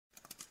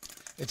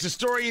It's a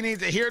story you need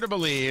to hear to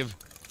believe.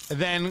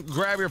 Then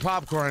grab your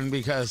popcorn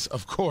because,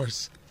 of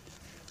course,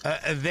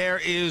 there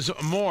is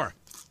more.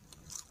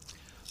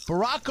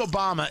 Barack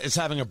Obama is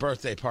having a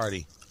birthday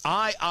party.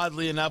 I,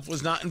 oddly enough,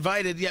 was not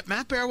invited, yet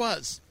Matt Bear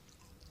was.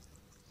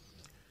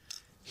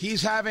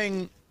 He's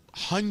having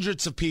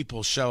hundreds of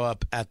people show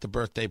up at the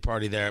birthday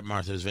party there at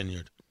Martha's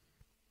Vineyard.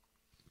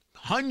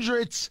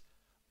 Hundreds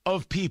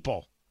of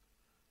people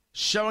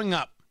showing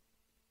up.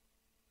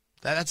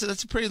 That's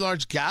a pretty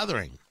large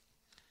gathering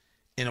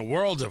in a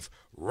world of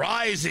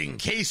rising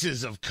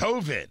cases of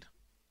COVID.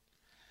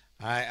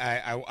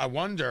 I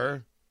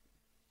wonder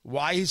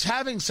why he's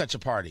having such a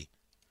party.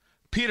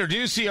 Peter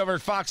Ducey over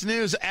at Fox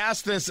News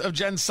asked this of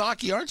Jen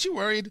Psaki. Aren't you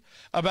worried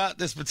about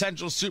this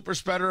potential super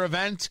spreader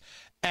event?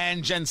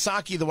 And Jen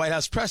Psaki, the White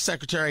House press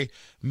secretary,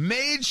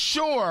 made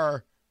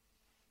sure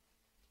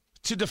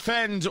to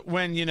defend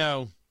when,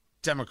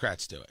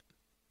 Democrats do it.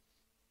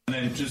 And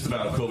then just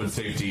about COVID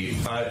safety,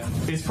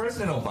 is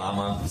President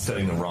Obama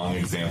setting the wrong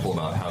example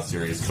about how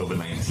serious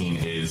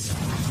COVID-19 is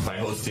by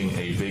hosting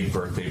a big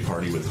birthday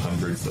party with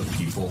hundreds of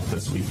people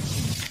this week?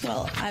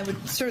 Well, I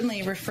would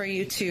certainly refer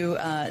you to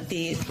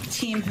the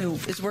team who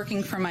is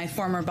working for my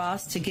former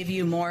boss to give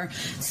you more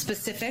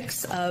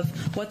specifics of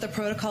what the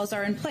protocols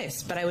are in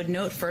place. But I would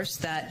note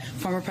first that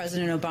former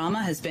President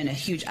Obama has been a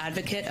huge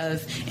advocate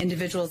of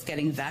individuals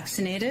getting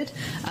vaccinated.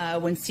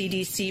 When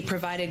CDC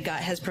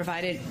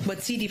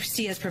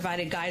has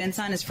provided guidance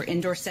on is for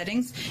indoor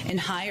settings in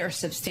high or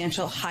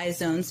substantial high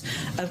zones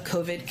of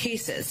COVID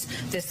cases.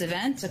 This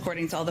event,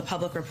 according to all the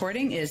public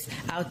reporting, is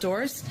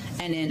outdoors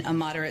and in a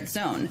moderate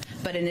zone.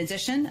 But in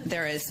addition,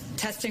 there is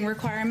testing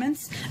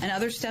requirements and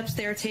other steps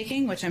they are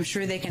taking, which I'm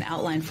sure they can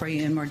outline for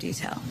you in more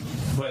detail.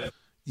 But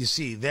you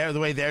see, the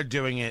way they're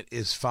doing it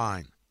is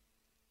fine.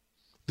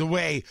 The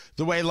way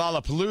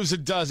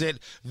Lollapalooza does it,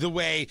 the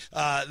way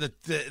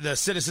the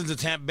citizens of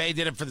Tampa Bay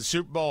did it for the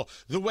Super Bowl,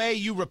 the way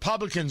you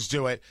Republicans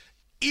do it,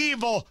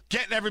 evil,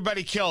 getting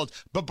everybody killed.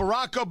 But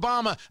Barack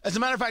Obama, as a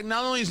matter of fact,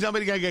 not only is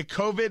nobody going to get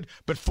COVID,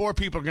 but 4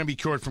 people are going to be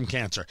cured from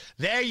cancer.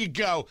 There you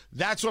go.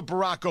 That's what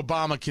Barack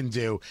Obama can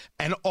do,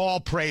 and all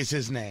praise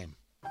his name.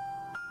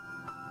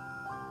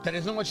 That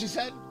isn't what she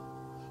said?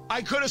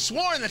 I could have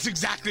sworn that's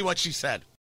exactly what she said.